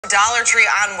Dollar Tree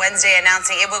on Wednesday,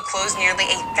 announcing it will close nearly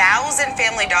 1,000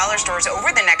 Family Dollar stores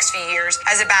over the next few years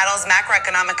as it battles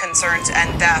macroeconomic concerns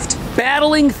and theft.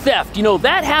 Battling theft. You know,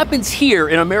 that happens here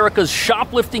in America's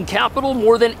shoplifting capital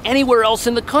more than anywhere else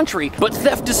in the country. But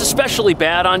theft is especially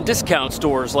bad on discount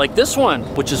stores like this one,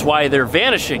 which is why they're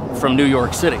vanishing from New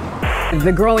York City.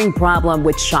 The growing problem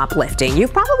with shoplifting.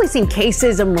 You've probably seen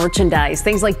cases of merchandise,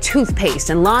 things like toothpaste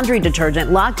and laundry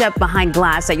detergent locked up behind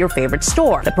glass at your favorite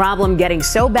store. The problem getting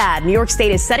so bad, New York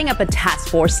State is setting up a task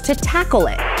force to tackle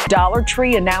it. Dollar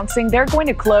Tree announcing they're going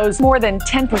to close more than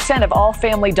 10% of all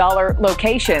Family Dollar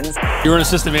locations. You're an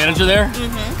assistant manager there?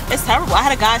 Mm-hmm. It's terrible. I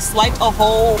had a guy swipe a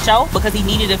whole shelf because he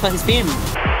needed it for his family.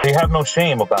 They have no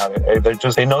shame about it.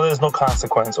 They know there's no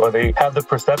consequence, or they have the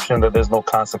perception that there's no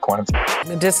consequence.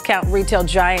 The discount retail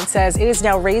giant says it is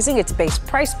now raising its base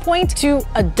price point to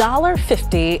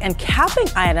 $1.50 and capping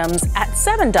items at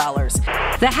 $7.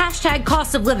 The hashtag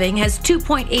cost of living has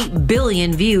 2.8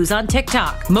 billion views on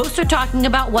TikTok. Most are talking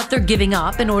about what they're giving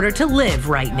up in order to live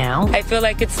right now. I feel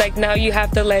like it's like now you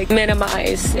have to like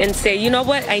minimize and say, you know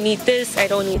what, I need this, I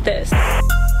don't need this.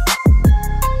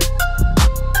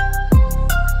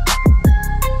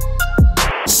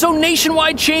 So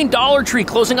nationwide chain Dollar Tree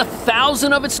closing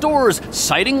 1,000 of its stores,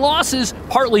 citing losses,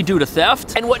 partly due to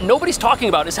theft. And what nobody's talking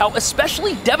about is how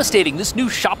especially devastating this new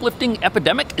shoplifting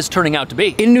epidemic is turning out to be.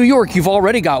 In New York, you've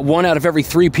already got 1 out of every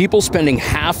 3 people spending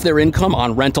half their income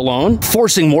on rent alone,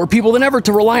 forcing more people than ever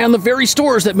to rely on the very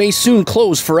stores that may soon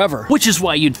close forever. Which is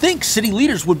why you'd think city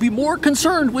leaders would be more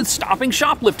concerned with stopping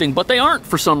shoplifting, but they aren't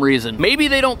for some reason. Maybe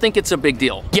they don't think it's a big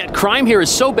deal. Yet crime here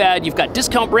is so bad, you've got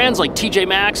discount brands like TJ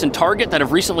Maxx and Target that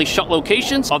have recently shut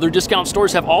locations. Other discount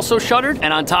stores have also shuttered.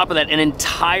 And on top of that, an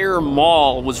entire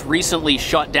mall was recently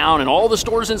shut down and all the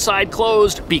stores inside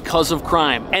closed because of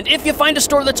crime. And if you find a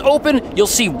store that's open, you'll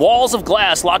see walls of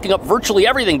glass locking up virtually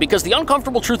everything, because the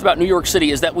uncomfortable truth about New York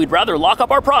City is that we'd rather lock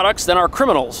up our products than our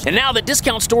criminals. And now that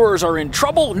discount stores are in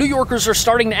trouble, New Yorkers are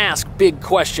starting to ask big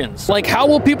questions. Like, how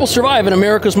will people survive in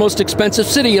America's most expensive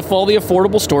city if all the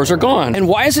affordable stores are gone? And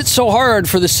why is it so hard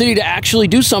for the city to actually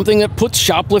do something that puts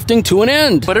shoplifting to an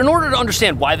end? But in order to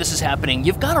understand why this is happening,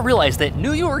 you've got to realize that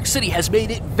New York City has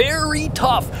made it very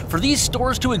tough for these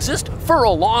stores to exist for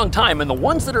a long time, and the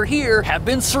ones that are here have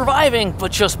been surviving,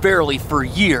 but just barely for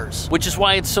years. Which is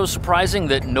why it's so surprising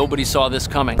that nobody saw this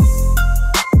coming.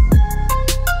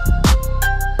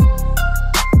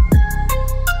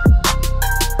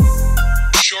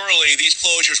 These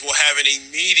closures will have an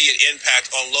immediate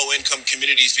impact on low-income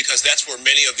communities, because that's where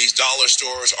many of these dollar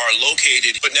stores are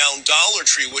located. But now Dollar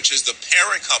Tree, which is the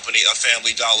parent company of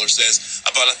Family Dollar, says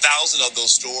about 1,000 of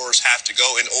those stores have to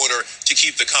go in order to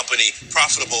keep the company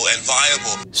profitable and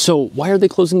viable. So why are they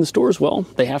closing the stores? Well,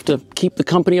 they have to keep the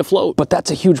company afloat. But that's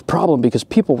a huge problem because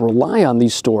people rely on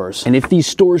these stores. And if these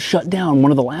stores shut down,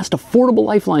 one of the last affordable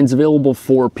lifelines available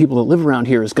for people that live around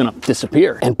here is going to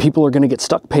disappear. And people are going to get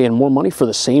stuck paying more money for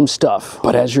the same stuff.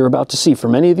 But as you're about to see, for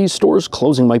many of these stores,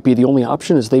 closing might be the only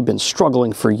option, as they've been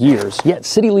struggling for years. Yet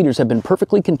city leaders have been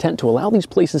perfectly content to allow these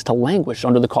places to languish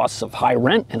under the costs of high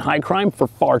rent and high crime for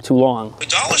far too long. The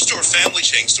dollar store family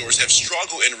chain stores have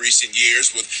struggled in recent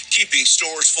years with keeping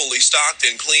stores fully stocked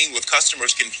and clean, with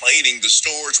customers complaining the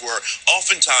stores were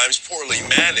oftentimes poorly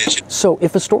managed. So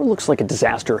if a store looks like a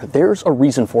disaster, there's a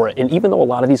reason for it. And even though a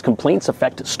lot of these complaints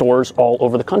affect stores all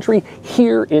over the country,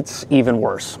 here it's even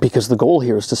worse. Because the goal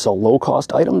here is to sell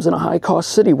low-cost items in a high-cost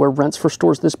city where rents for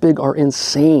stores this big are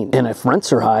insane. And if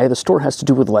rents are high, the store has to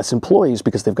do with less employees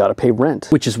because they've got to pay rent,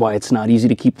 which is why it's not easy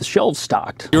to keep the shelves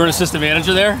stocked. You're an assistant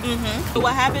manager there? Mm-hmm. So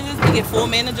what happens is we get 4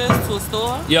 managers to a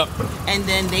store. Yep. And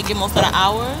then they get most of the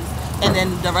hours. And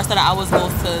then the rest of the hours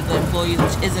goes to the employees,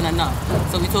 which isn't enough.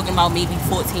 So we're talking about maybe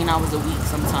 14 hours a week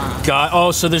sometimes.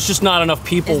 Oh, so there's just not enough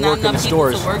people working in the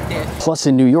stores. To work there. Plus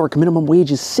in New York, minimum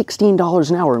wage is $16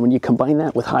 an hour. And when you combine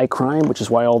that with high crime, which is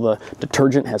why all the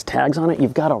detergent has tags on it,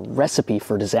 you've got a recipe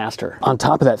for disaster. On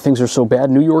top of that, things are so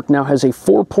bad, New York now has a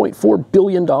 $4.4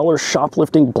 billion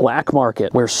shoplifting black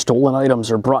market where stolen items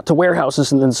are brought to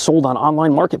warehouses and then sold on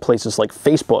online marketplaces like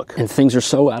Facebook. And things are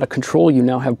so out of control, you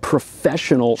now have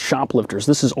professional shoplifters.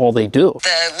 This is all they do.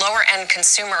 The lower-end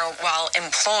consumer, while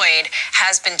employed,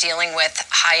 has been dealing with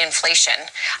high inflation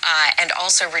and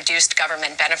also reduced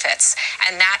government benefits.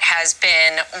 And that has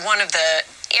been one of the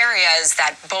areas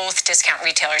that both discount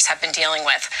retailers have been dealing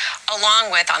with,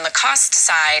 along with, on the cost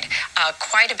side,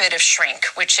 quite a bit of shrink,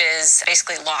 which is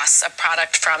basically loss of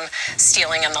product from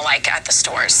stealing and the like at the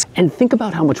stores. And think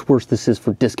about how much worse this is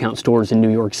for discount stores in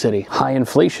New York City. High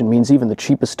inflation means even the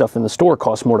cheapest stuff in the store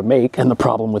costs more to make, and the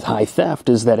problem with high theft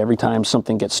is that every time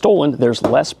something gets stolen, there's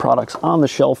less products on the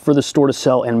shelf for the store to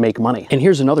sell and make money. And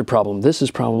here's another problem. This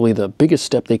is probably the biggest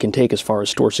step they can take as far as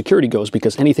store security goes,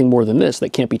 because anything more than this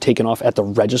that can't be taken off at the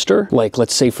register, like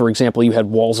let's say for example you had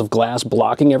walls of glass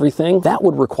blocking everything, that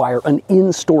would require an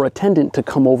in-store attendant to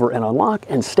come over and unlock,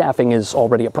 and staffing is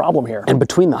already a problem here. And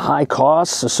between the high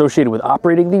costs associated with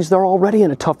operating these, they're already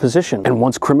in a tough position. And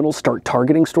once criminals start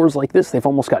targeting stores like this, they've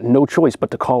almost got no choice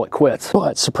but to call it quits.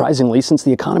 But surprisingly, since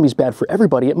the economy's bad for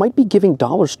everybody, it might be giving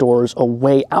dollar stores a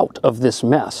way out of this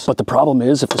mess. But the problem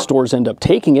is, if the stores end up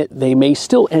taking it, they may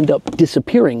still end up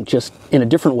disappearing, just in a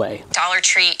different way. Dollar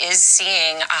Tree is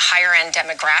seeing a higher end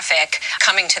demographic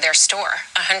coming to their store.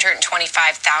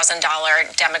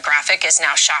 $125,000 demographic is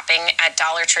now shopping at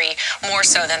Dollar Tree more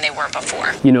so than they were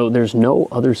before. You know, there's no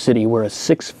other city where a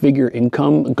six-figure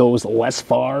income goes less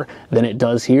far than it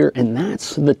does here, and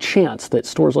that's the chance that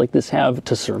stores like this have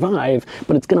to survive,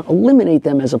 but it's going to eliminate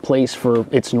them as a place for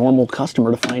its normal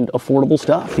customer to find affordable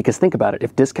stuff. Because think about it,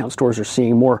 if discount stores are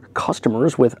seeing more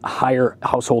customers with higher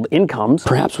household incomes,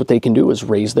 perhaps what they can do is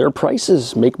raise their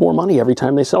prices, make more money every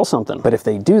time they sell something. But if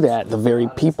they do that, the very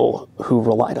people who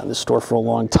relied on this store for a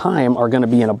long time are going to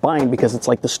be in a bind, because it's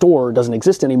like the store doesn't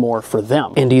exist anymore for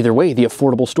them. And either way, the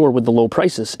affordable store with the low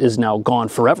prices is now gone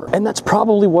forever. And that's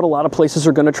probably what a lot of places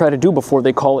are going to try to do before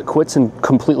they call it quits and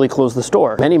completely close the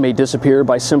store. Many may disappear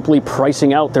by simply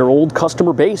pricing out their old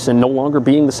customer base and no longer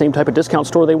being the same type of discount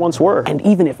store they once were. And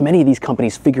even if many of these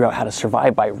companies figure out how to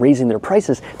survive by raising their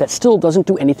prices, that still doesn't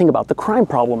do anything about the crime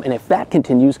problem. And if that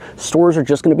continues, stores are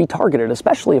just going to be targeted,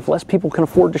 especially if less people can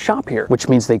afford to shop here, which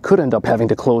means they could end up having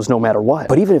to close no matter what.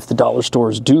 But even if the dollar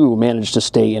stores do manage to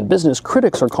stay in business,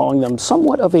 critics are calling them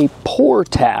somewhat of a poor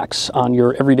tax on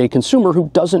your everyday consumer who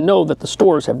doesn't know that the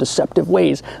stores have deceptive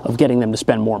ways of getting them to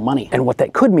spend more money. And what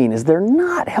that could mean is they're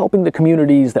not helping the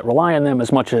communities that rely on them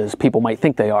as much as people might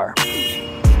think they are.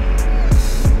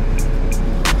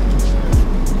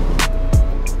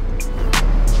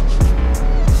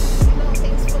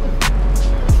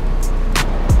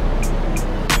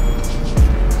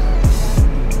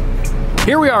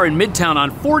 Here we are in Midtown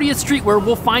on 40th Street, where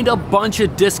we'll find a bunch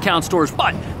of discount stores,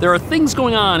 but there are things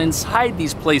going on inside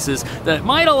these places that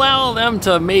might allow them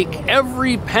to make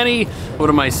every penny. What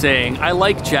am I saying? I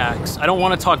like Jack's. I don't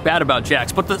want to talk bad about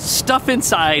Jack's, but the stuff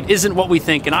inside isn't what we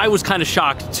think, and I was kind of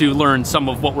shocked to learn some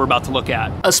of what we're about to look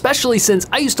at. Especially since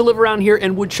I used to live around here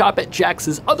and would shop at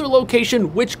Jack's other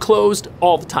location, which closed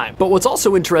all the time. But what's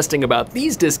also interesting about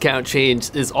these discount chains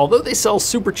is, although they sell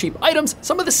super cheap items,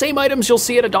 some of the same items you'll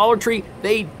see at a Dollar Tree,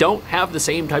 they don't have the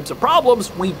same types of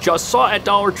problems we just saw at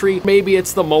Dollar Tree. Maybe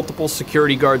it's the multiple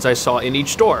security guards I saw in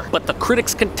each store. But the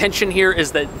critics' contention here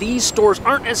is that these stores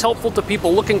aren't as helpful to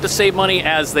people looking to save money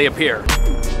as they appear.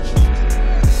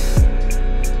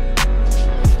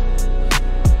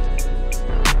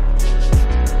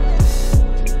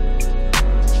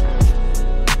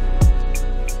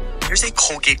 Here's a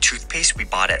Colgate toothpaste we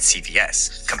bought at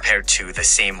CVS, compared to the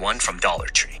same one from Dollar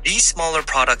Tree. These smaller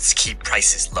products keep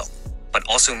prices low, but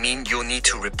also mean you'll need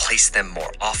to replace them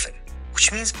more often,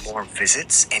 which means more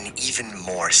visits and even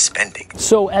more spending.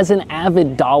 So as an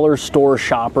avid dollar store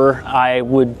shopper, I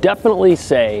would definitely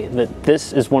say that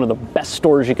this is one of the best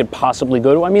stores you could possibly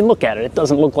go to. I mean, look at it. It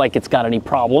doesn't look like it's got any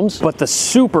problems, but the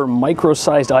super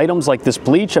micro-sized items like this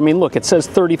bleach, I mean, look, it says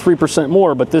 33%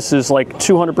 more, but this is like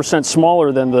 200%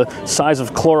 smaller than the size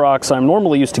of Clorox I'm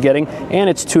normally used to getting, and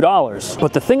it's $2.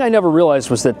 But the thing I never realized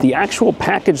was that the actual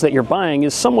package that you're buying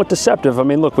is somewhat deceptive. I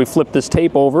mean, look, we flipped this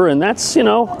tape over, and that's, you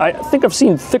know, I think I've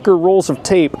seen thicker rolls of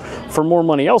tape for more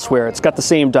money elsewhere. It's got the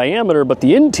same diameter, but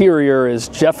the interior is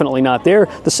definitely not there.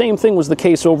 The same thing was the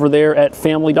case over there at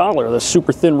Family Dollar, the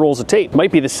super thin rolls of tape.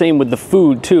 Might be the same with the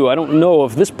food too. I don't know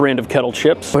of this brand of kettle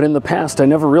chips, but in the past I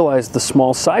never realized the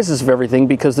small sizes of everything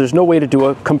because there's no way to do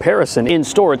a comparison. In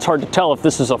store, it's hard to tell if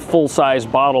this is a full-size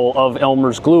bottle of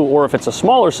Elmer's glue or if it's a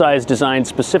smaller size designed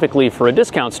specifically for a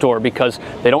discount store, because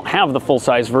they don't have the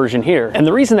full-size version here. And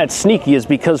the reason that's sneaky is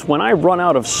because when I run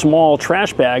out of small small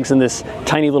trash bags in this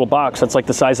tiny little box that's like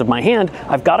the size of my hand,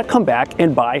 I've got to come back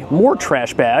and buy more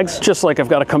trash bags, just like I've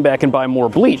got to come back and buy more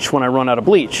bleach when I run out of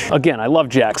bleach. Again, I love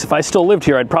Jack's. If I still lived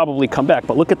here, I'd probably come back,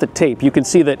 but look at the tape. You can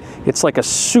see that it's like a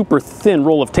super thin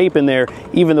roll of tape in there,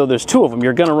 even though there's two of them.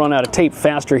 You're gonna run out of tape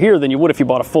faster here than you would if you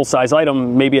bought a full-size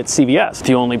item, maybe at CVS.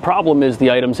 The only problem is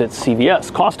the items at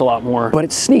CVS cost a lot more, but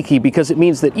it's sneaky because it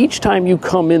means that each time you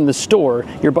come in the store,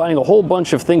 you're buying a whole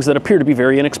bunch of things that appear to be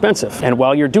very inexpensive. And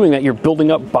while you're doing that, you're building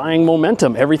up buying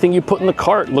momentum. Everything you put in the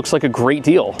cart looks like a great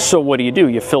deal. So what do?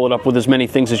 You fill it up with as many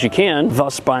things as you can,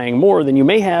 thus buying more than you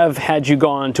may have had you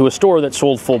gone to a store that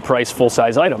sold full price,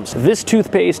 full-size items. This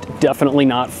toothpaste, definitely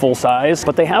not full-size,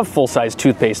 but they have full-size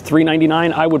toothpaste.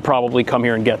 $3.99, I would probably come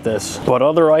here and get this. But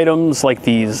other items like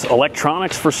these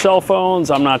electronics for cell phones,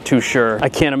 I'm not too sure. I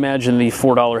can't imagine the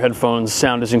 $4 headphones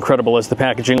sound as incredible as the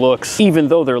packaging looks, even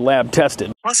though they're lab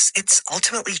tested. Plus, it's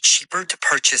ultimately cheaper to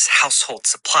purchase household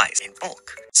supplies in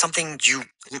bulk, something you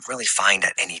wouldn't really find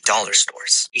at any dollar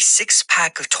stores. A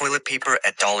 6-pack of toilet paper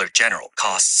at Dollar General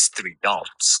costs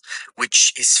 $3,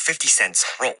 which is 50 cents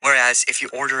a roll. Whereas if you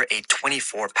order a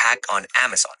 24-pack on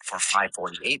Amazon for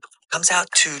 $5.48, it comes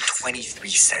out to 23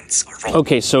 cents a roll.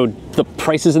 Okay, so the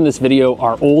prices in this video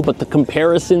are old, but the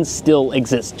comparison still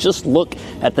exists. Just look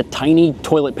at the tiny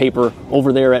toilet paper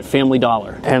over there at Family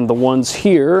Dollar. And the ones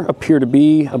here appear to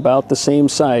be about the same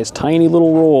size, tiny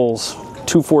little rolls.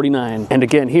 $2.49. And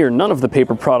again here, none of the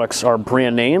paper products are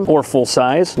brand name or full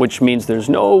size, which means there's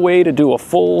no way to do a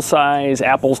full size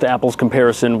apples to apples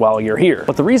comparison while you're here.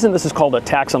 But the reason this is called a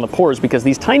tax on the poor is because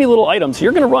these tiny little items,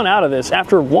 you're gonna run out of this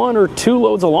after 1 or 2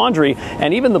 loads of laundry,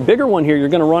 and even the bigger one here, you're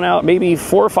gonna run out maybe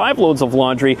 4 or 5 loads of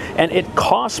laundry, and it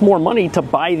costs more money to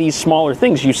buy these smaller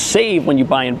things. You save when you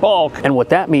buy in bulk, and what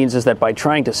that means is that by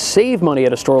trying to save money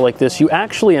at a store like this, you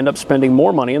actually end up spending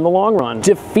more money in the long run,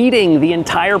 defeating the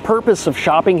entire purpose of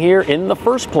shopping here in the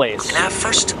first place. And at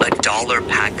first, a $1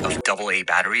 pack of AA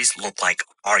batteries look like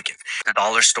a bargain. The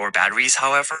dollar store batteries,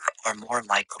 however, are more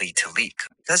likely to leak.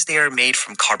 Because they are made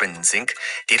from carbon and zinc,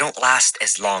 they don't last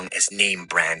as long as name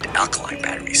brand alkaline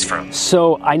batteries from.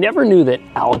 So I never knew that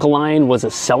alkaline was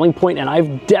a selling point, and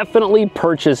I've definitely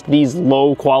purchased these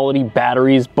low quality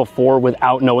batteries before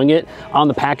without knowing it. On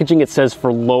the packaging it says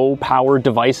for low power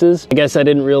devices. I guess I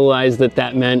didn't realize that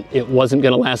that meant it wasn't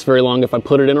gonna last very long if I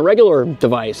put it in a regular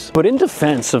device. But in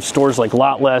defense of stores like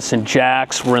Lot Less and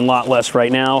Jack's, we're in Lot Less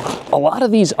right now, a lot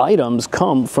of these items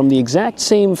come from the exact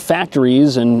same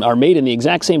factories and are made in the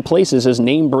exact same places as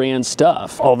name brand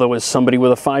stuff. Although as somebody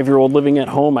with a 5-year-old living at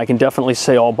home, I can definitely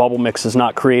say all bubble mix is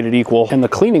not created equal. And the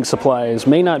cleaning supplies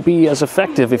may not be as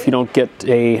effective if you don't get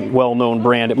a well-known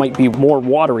brand. It might be more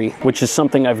watery, which is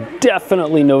something I've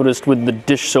definitely noticed with the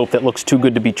dish soap that looks too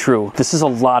good to be true. This is a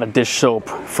lot of dish soap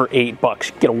for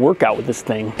 $8. You get a workout with this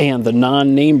thing. And the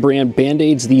non-name brand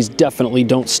Band-Aids, these definitely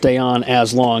don't stay on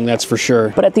as long, that's for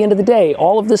sure. But at the end of the day,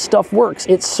 all of this stuff works.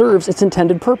 It serves its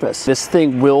intended purpose. This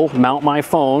thing will mount my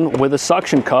phone with a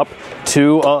suction cup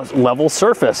to a level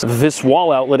surface. This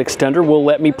wall outlet extender will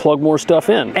let me plug more stuff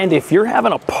in. And if you're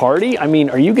having a party, I mean,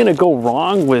 are you gonna go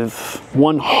wrong with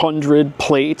 100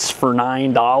 plates for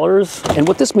 $9? And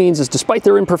what this means is, despite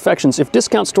their imperfections, if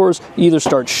discount stores either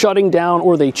start shutting down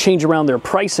or they change around their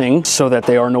pricing so that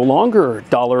they are no longer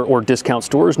dollar or discount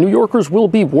stores, New Yorkers will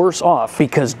be worse off,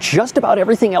 because just about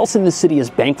everything else in the city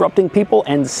is bankrupting people,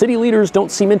 and city leaders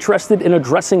don't seem interested in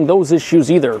addressing those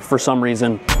issues either for some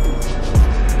reason.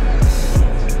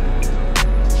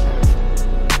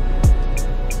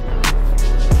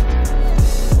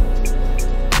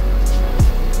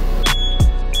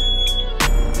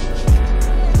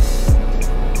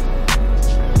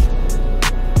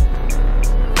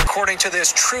 To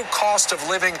this true cost of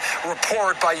living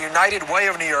report by United Way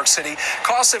of New York City,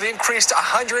 costs have increased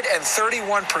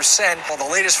 131%, while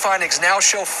the latest findings now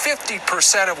show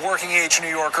 50% of working-age New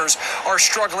Yorkers are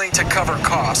struggling to cover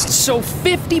costs. So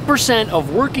 50%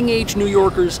 of working-age New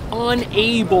Yorkers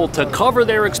unable to cover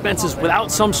their expenses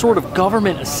without some sort of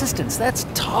government assistance. That's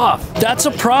tough. That's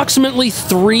approximately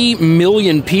 3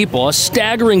 million people, a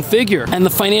staggering figure. And the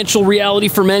financial reality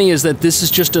for many is that this is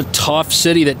just a tough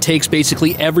city that takes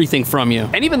basically everything from you.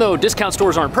 And even though discount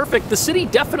stores aren't perfect, the city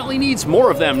definitely needs more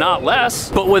of them, not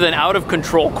less. But with an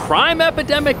out-of-control crime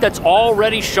epidemic that's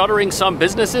already shuttering some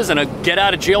businesses and a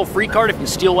get-out-of-jail-free card if you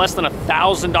steal less than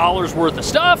 $1,000 worth of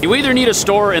stuff, you either need a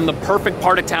store in the perfect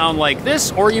part of town like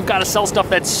this, or you've got to sell stuff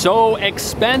that's so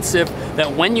expensive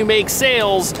that when you make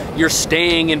sales, you're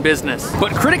staying in business.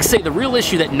 But critics say the real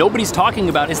issue that nobody's talking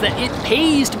about is that it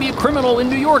pays to be a criminal in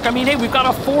New York. I mean, hey, we've got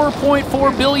a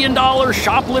 $4.4 billion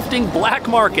shoplifting black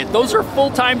market. Those are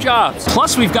full-time jobs.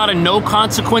 Plus, we've got a no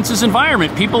consequences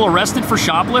environment. People arrested for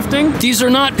shoplifting, these are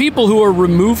not people who are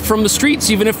removed from the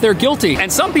streets even if they're guilty.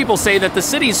 And some people say that the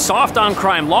city's soft on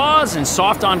crime laws and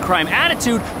soft on crime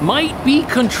attitude might be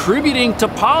contributing to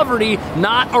poverty,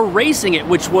 not erasing it,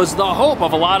 which was the hope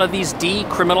of a lot of these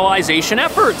decriminalization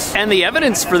efforts. And the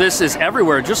evidence for this is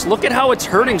everywhere. Just look at how it's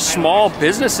hurting small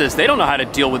businesses. They don't know how to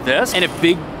deal with this. And if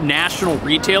big national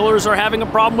retailers are having a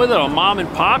problem with it, a mom and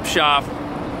pop shop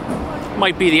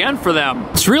might be the end for them.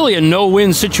 It's really a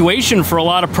no-win situation for a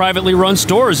lot of privately run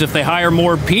stores. If they hire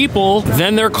more people,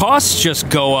 then their costs just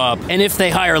go up. And if they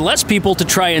hire less people to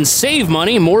try and save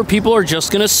money, more people are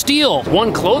just gonna steal.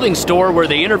 One clothing store where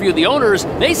they interviewed the owners,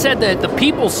 they said that the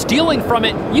people stealing from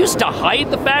it used to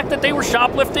hide the fact that they were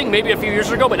shoplifting maybe a few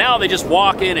years ago, but now they just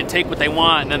walk in and take what they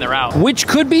want and then they're out. Which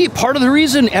could be part of the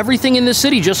reason everything in this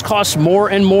city just costs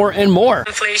more and more and more.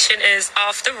 Inflation is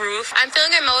off the roof. I'm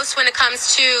feeling it most when it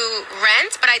comes to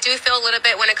rent, but I do feel a little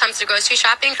bit when it comes to grocery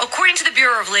shopping. According to the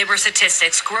Bureau of Labor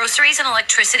Statistics, groceries and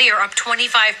electricity are up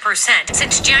 25%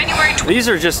 since January. These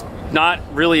are just not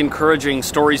really encouraging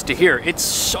stories to hear. It's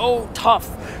so tough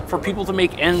for people to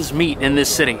make ends meet in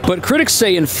this city. But critics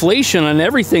say inflation on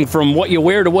everything from what you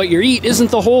wear to what you eat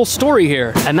isn't the whole story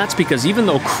here. And that's because even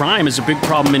though crime is a big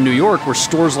problem in New York, where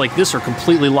stores like this are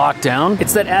completely locked down,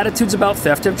 it's that attitudes about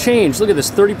theft have changed. Look at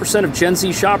this, 30% of Gen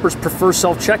Z shoppers prefer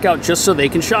self-checkout just so they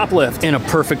can shoplift. In a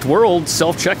perfect world,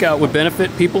 self-checkout would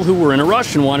benefit people who were in a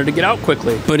rush and wanted to get out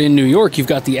quickly. But in New York, you've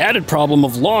got the added problem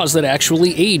of laws that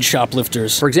actually aid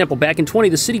shoplifters. For example, back in 2020,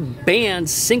 the city banned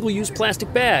single-use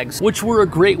plastic bags, which were a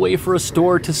great way for a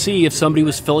store to see if somebody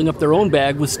was filling up their own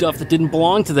bag with stuff that didn't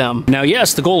belong to them. Now,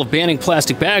 yes, the goal of banning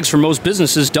plastic bags for most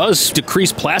businesses does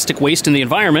decrease plastic waste in the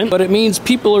environment, but it means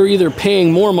people are either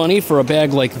paying more money for a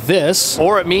bag like this,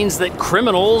 or it means that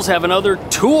criminals have another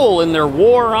tool in their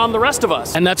war on the rest of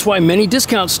us. And that's why many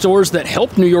discount stores that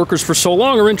helped New Yorkers for so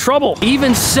long are in trouble.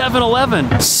 Even 7-Eleven.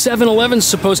 7-Eleven's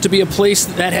supposed to be a place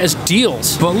that has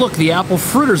deals. But look, the apple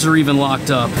fritters are even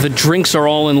locked up. The drinks are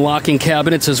all in locking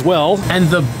cabinets as well, and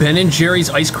the Ben & Jerry's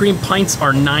ice cream pints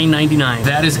are $9.99.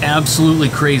 That is absolutely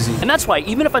crazy. And that's why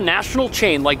even if a national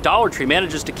chain like Dollar Tree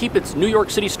manages to keep its New York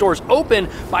City stores open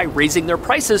by raising their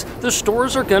prices, the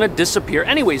stores are gonna disappear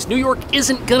anyways. New York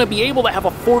isn't gonna be able to have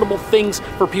affordable things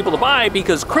for people to buy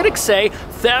because critics say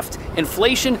theft,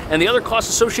 inflation, and the other costs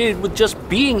associated with just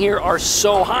being here are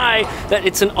so high that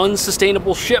it's an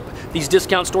unsustainable ship these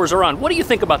discount stores are on. What do you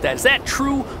think about that? Is that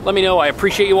true? Let me know. I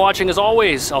appreciate you watching as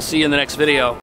always. I'll see you in the next video.